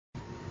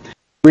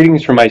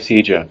Greetings from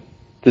ICEJA.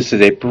 This is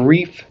a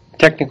brief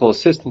technical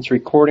assistance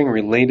recording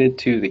related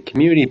to the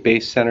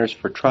Community-Based Centers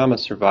for Trauma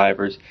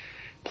Survivors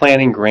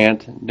Planning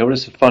Grant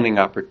Notice of Funding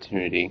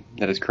Opportunity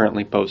that is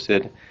currently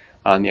posted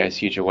on the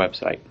ICEJA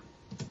website.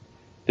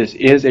 This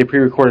is a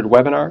pre-recorded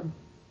webinar,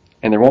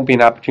 and there won't be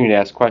an opportunity to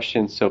ask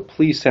questions, so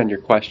please send your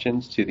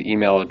questions to the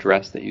email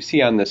address that you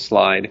see on this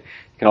slide.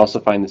 You can also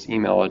find this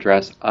email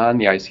address on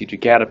the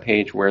ICEJA GATA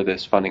page where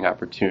this funding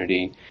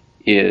opportunity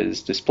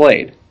is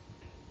displayed.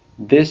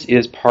 This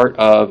is part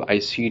of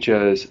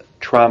ICEJA's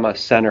Trauma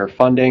Center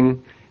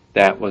funding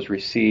that was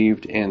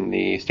received in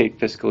the state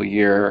fiscal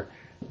year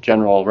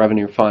General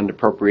Revenue Fund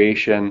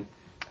appropriation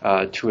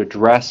to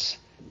address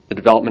the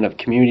development of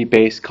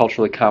community-based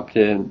culturally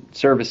competent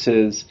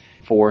services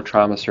for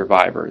trauma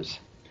survivors.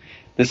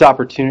 This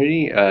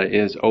opportunity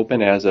is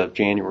open as of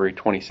January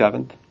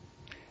 27th,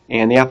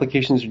 and the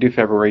applications are due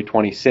February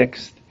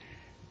 26th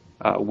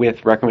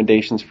with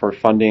recommendations for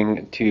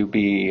funding to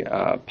be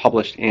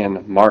published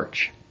in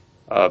March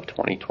of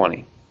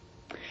 2020.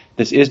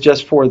 This is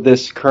just for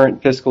this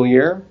current fiscal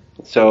year,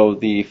 so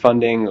the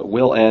funding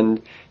will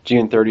end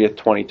June 30th,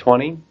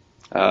 2020.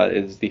 It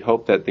is the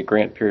hope that the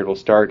grant period will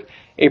start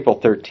April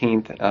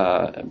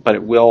 13th,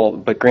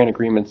 but grant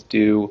agreements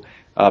do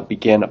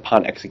begin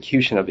upon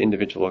execution of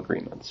individual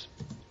agreements.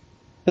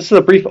 This is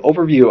a brief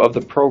overview of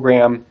the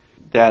program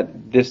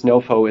that this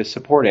NOFO is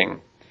supporting.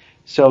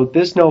 So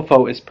this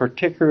NOFO is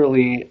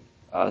particularly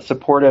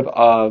supportive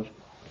of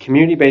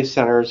community-based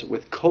centers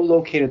with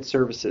co-located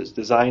services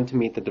designed to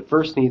meet the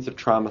diverse needs of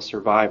trauma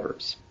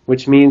survivors,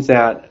 which means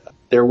that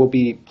there will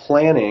be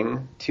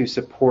planning to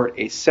support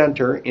a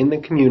center in the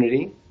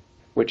community,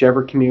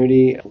 whichever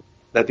community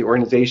that the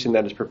organization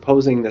that is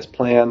proposing this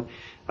plan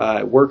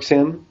works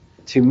in,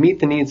 to meet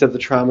the needs of the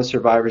trauma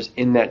survivors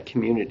in that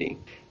community.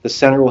 The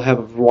center will have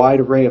a wide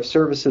array of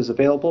services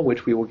available,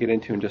 which we will get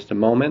into in just a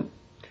moment.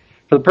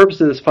 For the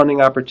purpose of this funding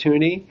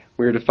opportunity,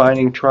 we are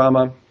defining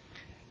trauma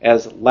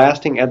as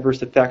lasting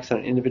adverse effects on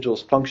an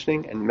individual's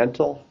functioning and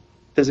mental,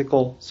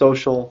 physical,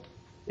 social,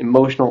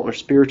 emotional, or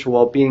spiritual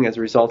well-being as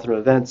a result of an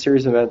event,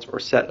 series of events, or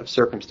set of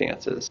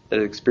circumstances that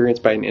is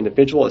experienced by an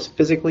individual as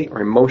physically or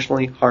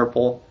emotionally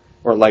harmful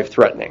or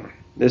life-threatening.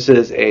 This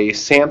is a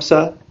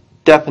SAMHSA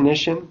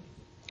definition.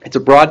 It's a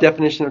broad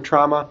definition of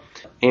trauma,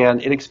 and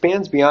it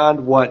expands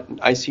beyond what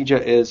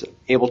ICEJA is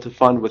able to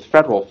fund with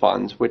federal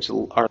funds, which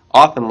are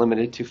often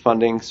limited to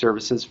funding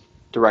services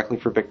directly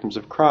for victims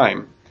of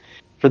crime.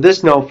 For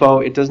this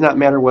NOFO, it does not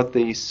matter what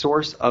the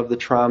source of the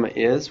trauma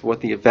is,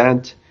 what the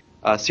event,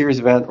 series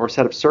of event, or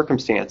set of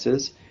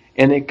circumstances,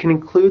 and it can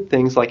include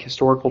things like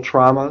historical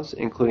traumas,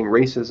 including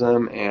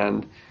racism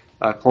and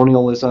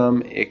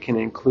colonialism. It can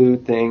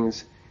include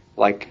things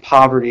like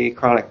poverty,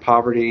 chronic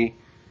poverty,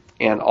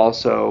 and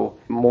also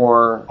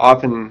more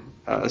often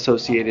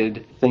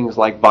associated things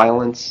like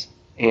violence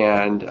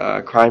and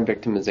crime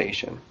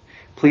victimization.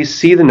 Please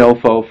see the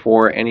NOFO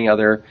for any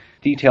other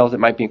details that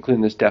might be included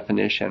in this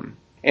definition.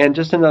 And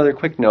just another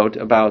quick note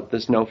about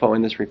this NOFO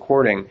in this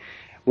recording.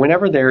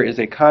 Whenever there is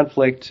a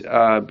conflict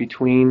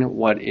between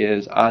what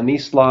is on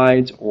these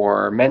slides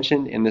or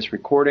mentioned in this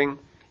recording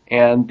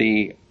and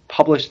the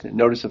published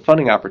Notice of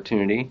Funding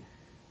Opportunity,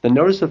 the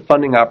Notice of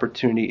Funding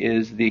Opportunity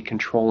is the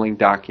controlling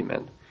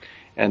document.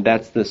 And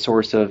that's the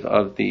source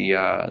of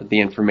the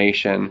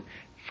information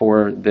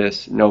for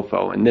this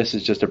NOFO. And this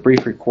is just a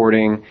brief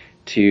recording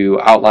to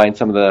outline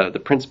some of the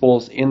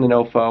principles in the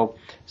NOFO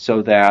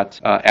so that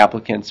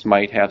applicants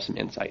might have some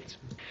insights.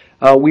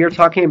 We are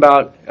talking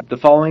about the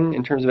following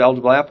in terms of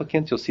eligible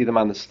applicants. You'll see them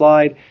on the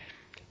slide.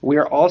 We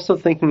are also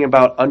thinking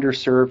about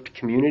underserved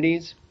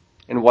communities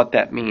and what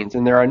that means.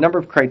 And there are a number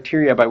of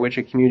criteria by which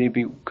a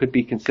community could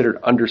be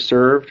considered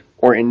underserved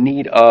or in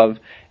need of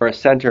or a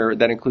center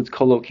that includes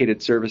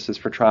co-located services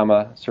for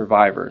trauma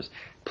survivors.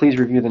 Please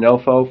review the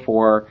NOFO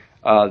for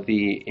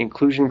the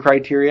inclusion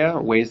criteria,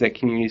 ways that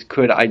communities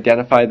could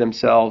identify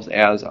themselves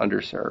as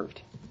underserved.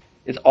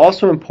 It's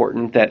also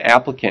important that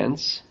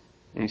applicants,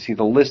 and you see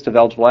the list of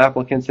eligible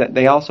applicants, that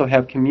they also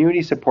have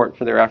community support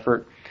for their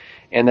effort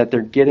and that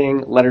they're getting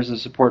letters of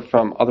support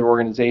from other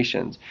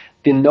organizations.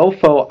 The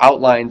NOFO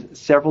outlines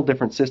several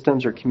different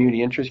systems or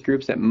community interest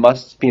groups that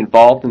must be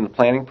involved in the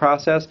planning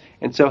process,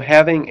 and so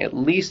having at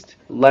least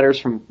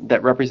letters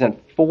that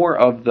represent 4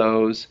 of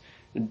those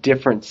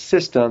different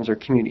systems or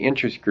community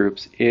interest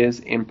groups is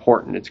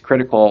important. It's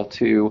critical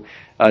to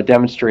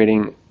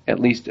demonstrating at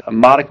least a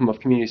modicum of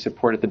community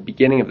support at the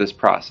beginning of this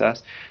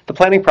process. The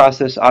planning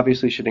process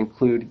obviously should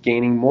include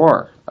gaining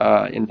more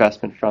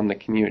investment from the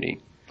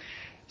community.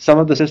 Some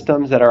of the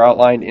systems that are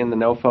outlined in the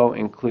NOFO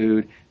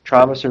include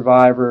trauma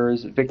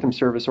survivors, victim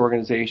service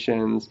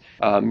organizations,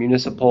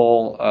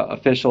 municipal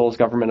officials,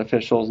 government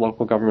officials,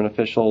 local government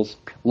officials,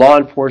 law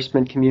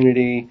enforcement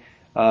community,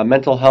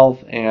 mental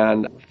health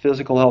and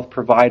physical health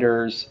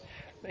providers,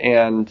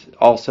 and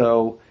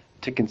also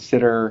to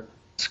consider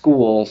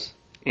schools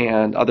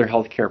and other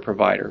healthcare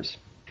providers.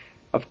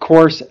 Of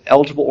course,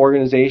 eligible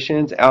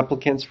organizations,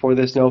 applicants for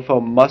this NOFO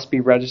must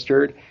be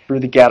registered through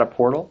the GATA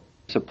portal.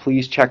 So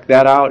please check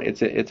that out.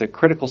 It's a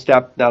critical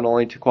step not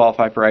only to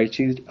qualify for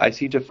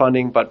ICEJA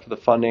funding, but for the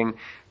funding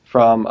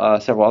from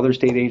several other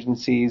state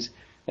agencies.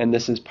 And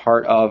this is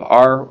part of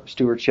our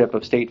stewardship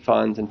of state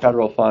funds and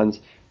federal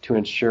funds to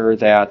ensure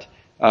that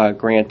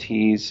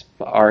grantees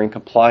are in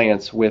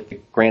compliance with the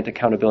Grant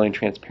Accountability and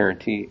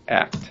Transparency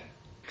Act.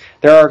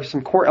 There are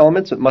some core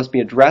elements that must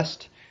be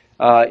addressed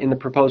in the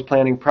proposed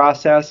planning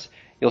process.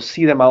 You'll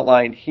see them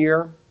outlined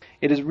here.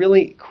 It is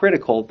really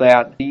critical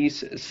that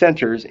these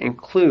centers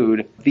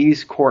include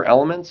these core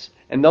elements,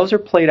 and those are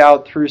played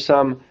out through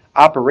some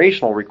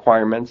operational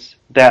requirements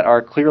that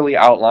are clearly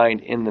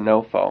outlined in the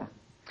NOFO.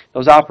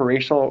 Those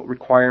operational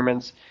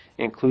requirements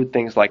include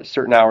things like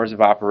certain hours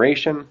of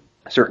operation,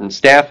 certain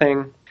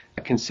staffing,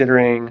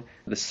 considering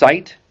the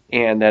site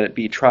and that it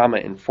be trauma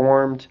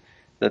informed,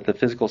 that the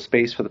physical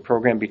space for the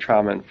program be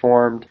trauma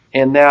informed,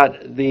 and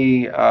that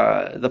the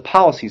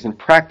policies and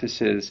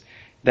practices,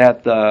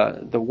 that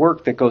the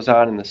work that goes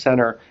on in the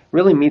center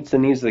really meets the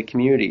needs of the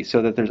community,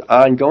 so that there's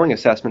ongoing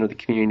assessment of the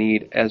community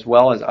need as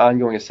well as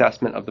ongoing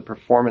assessment of the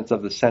performance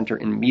of the center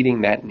in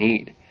meeting that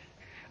need.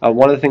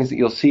 One of the things that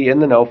you'll see in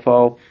the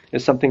NOFO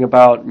is something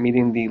about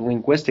meeting the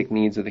linguistic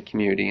needs of the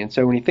community. And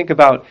so when you think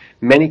about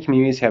many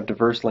communities have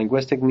diverse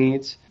linguistic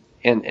needs,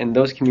 and in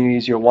those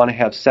communities you'll want to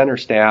have center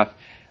staff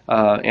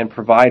and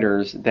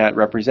providers that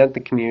represent the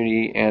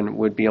community and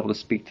would be able to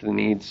speak to the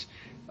needs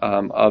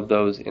of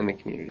those in the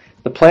community.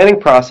 The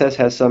planning process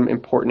has some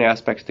important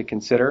aspects to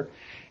consider.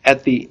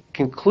 At the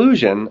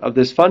conclusion of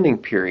this funding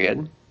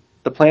period,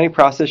 the planning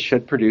process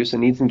should produce a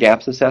needs and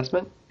gaps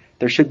assessment.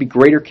 There should be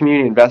greater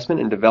community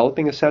investment in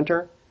developing a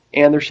center,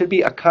 and there should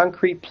be a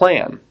concrete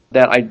plan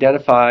that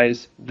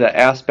identifies the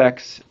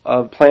aspects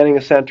of planning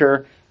a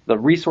center, the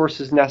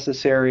resources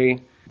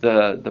necessary,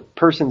 the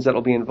persons that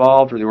will be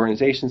involved or the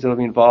organizations that will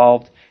be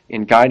involved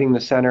in guiding the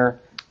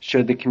center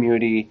should the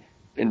community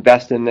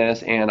invest in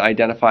this, and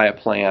identify a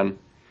plan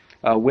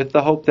with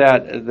the hope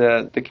that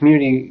the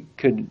community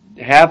could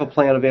have a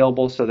plan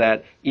available so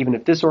that even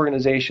if this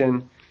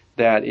organization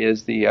that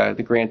is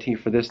the grantee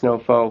for this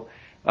NOFO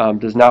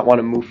does not want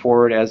to move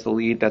forward as the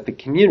lead, that the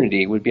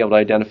community would be able to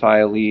identify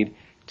a lead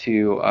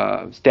to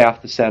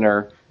staff the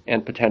center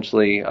and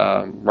potentially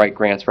write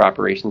grants for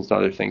operations and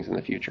other things in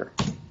the future.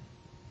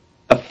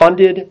 A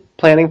funded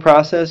planning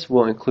process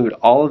will include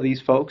all of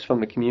these folks from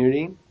the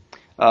community.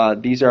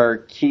 These are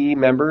key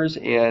members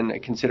in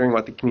considering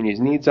what the community's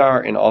needs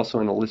are and also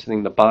in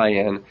eliciting the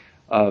buy-in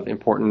of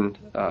important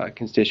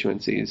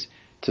constituencies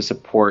to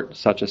support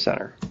such a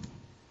center.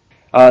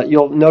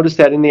 You'll notice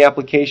that in the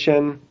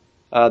application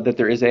that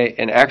there is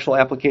an actual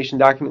application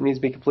document that needs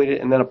to be completed,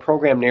 and then a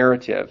program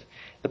narrative.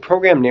 The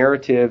program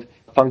narrative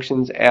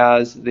functions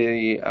as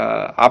the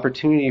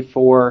opportunity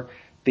for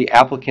the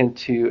applicant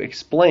to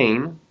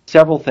explain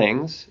several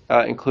things,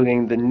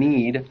 including the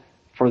need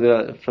for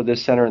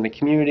this center in the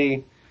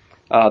community,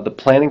 the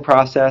planning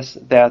process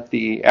that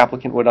the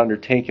applicant would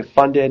undertake if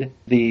funded,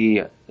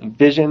 the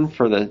vision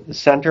for the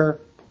center,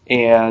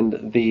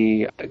 and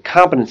the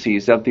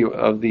competencies of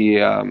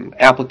the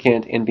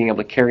applicant in being able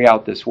to carry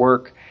out this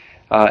work,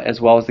 as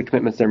well as the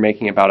commitments they're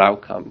making about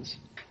outcomes.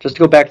 Just to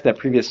go back to that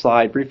previous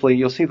slide briefly,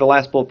 you'll see the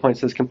last bullet point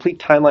says complete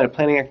timeline of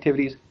planning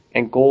activities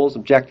and goals,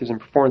 objectives, and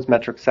performance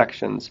metric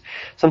sections.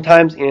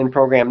 Sometimes in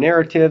program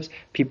narratives,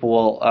 people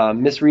will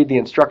misread the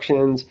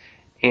instructions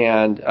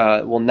and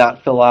will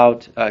not fill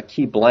out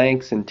key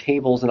blanks and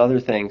tables and other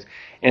things.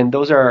 And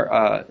those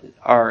are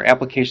our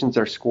applications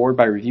are scored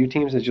by review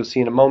teams, as you'll see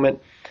in a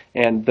moment.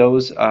 And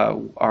those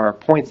are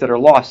points that are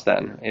lost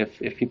then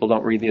if people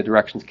don't read the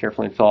directions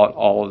carefully and fill out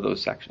all of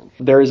those sections.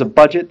 There is a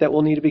budget that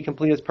will need to be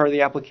completed as part of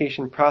the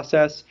application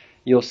process.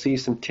 You'll see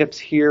some tips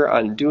here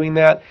on doing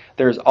that.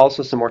 There's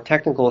also some more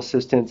technical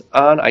assistance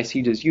on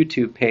ICEJA's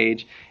YouTube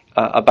page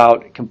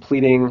about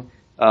completing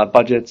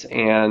budgets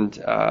and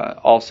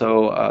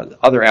also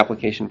other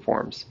application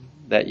forms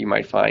that you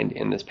might find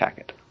in this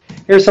packet.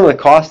 Here's some of the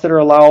costs that are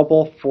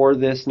allowable for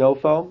this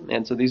NOFO,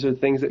 and so these are the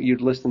things that you'd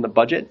list in the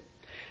budget.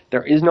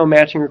 There is no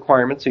matching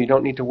requirement, so you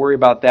don't need to worry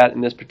about that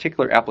in this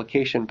particular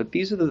application, but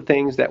these are the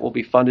things that will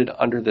be funded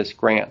under this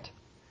grant.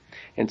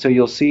 And so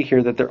you'll see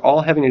here that they're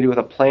all having to do with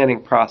a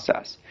planning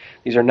process.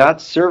 These are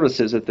not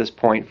services at this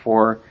point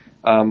for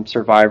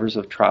survivors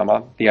of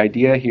trauma. The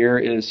idea here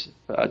is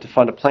to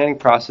fund a planning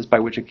process by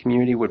which a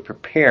community would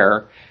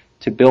prepare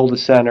to build a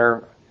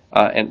center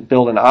and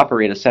build and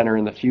operate a center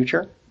in the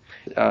future.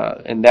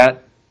 And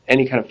that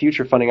any kind of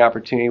future funding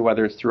opportunity,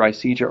 whether it's through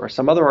ICEJA or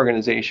some other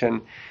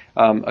organization,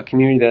 a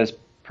community that is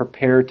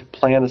prepared to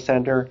plan a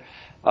center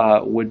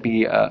would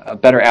be a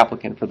better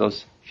applicant for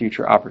those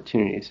future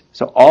opportunities.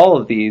 So all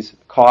of these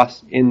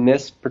costs in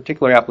this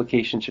particular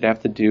application should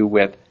have to do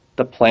with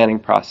the planning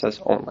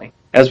process only.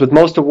 As with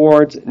most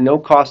awards, no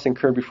costs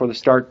incurred before the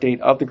start date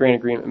of the grant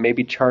agreement may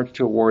be charged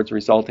to awards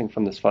resulting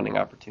from this funding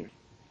opportunity.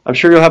 I'm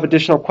sure you'll have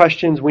additional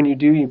questions. When you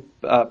do,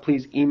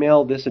 please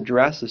email this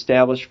address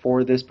established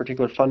for this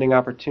particular funding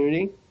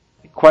opportunity.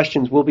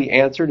 Questions will be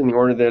answered in the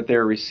order that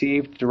they're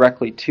received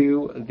directly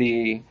to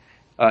the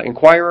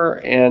inquirer,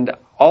 and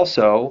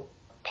also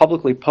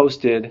publicly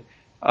posted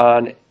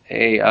on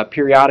a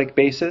periodic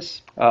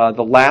basis.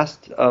 The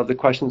last of the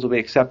questions will be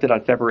accepted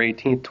on February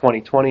 18th,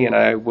 2020, and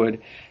I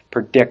would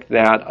predict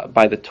that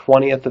by the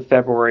 20th of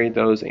February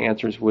those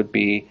answers would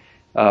be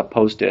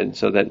posted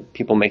so that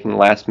people making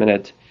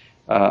last-minute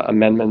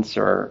amendments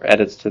or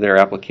edits to their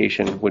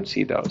application would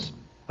see those.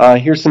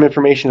 Here's some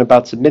information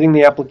about submitting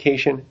the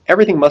application.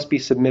 Everything must be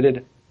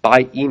submitted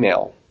by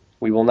email.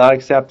 We will not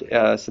accept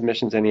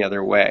submissions any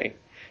other way.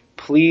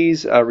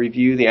 Please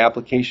review the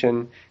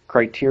application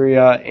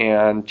criteria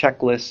and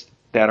checklists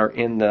that are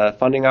in the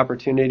funding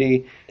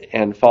opportunity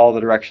and follow the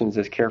directions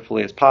as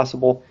carefully as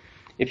possible.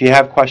 If you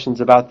have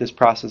questions about this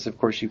process, of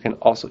course, you can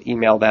also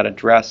email that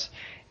address,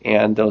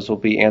 and those will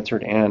be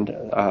answered and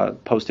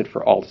posted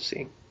for all to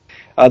see.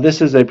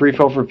 This is a brief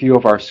overview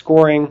of our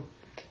scoring.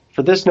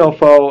 For this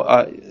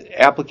NOFO,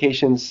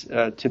 applications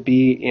to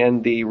be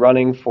in the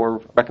running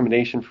for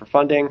recommendation for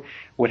funding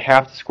would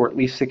have to score at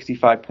least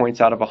 65 points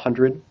out of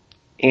 100.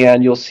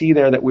 And you'll see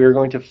there that we are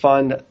going to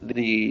fund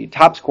the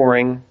top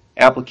scoring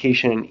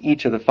application in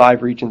each of the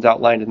 5 regions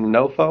outlined in the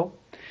NOFO.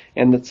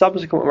 And the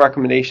subsequent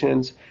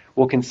recommendations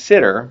will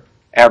consider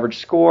average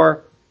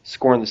score,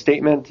 score in the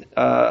statement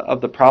of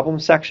the problem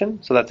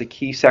section, so that's a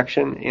key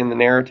section in the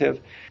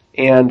narrative,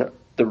 and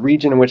the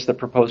region in which the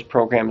proposed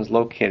program is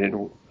located,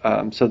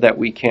 so that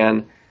we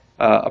can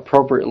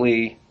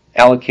appropriately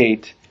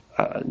allocate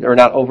or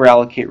not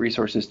over-allocate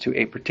resources to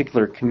a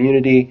particular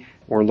community.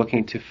 We're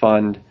looking to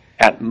fund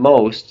at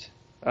most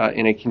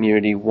in a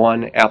community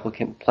 1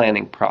 applicant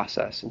planning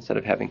process instead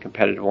of having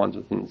competitive ones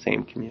within the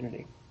same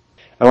community.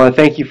 I want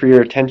to thank you for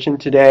your attention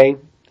today.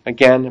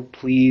 Again,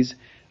 please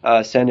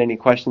send any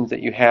questions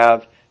that you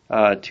have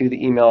to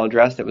the email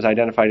address that was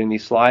identified in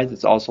these slides.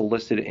 It's also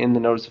listed in the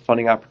Notice of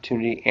Funding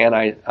Opportunity and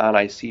on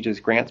ICEJA's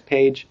grants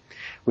page.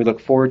 We look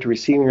forward to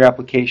receiving your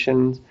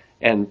applications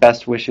and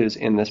best wishes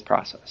in this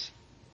process.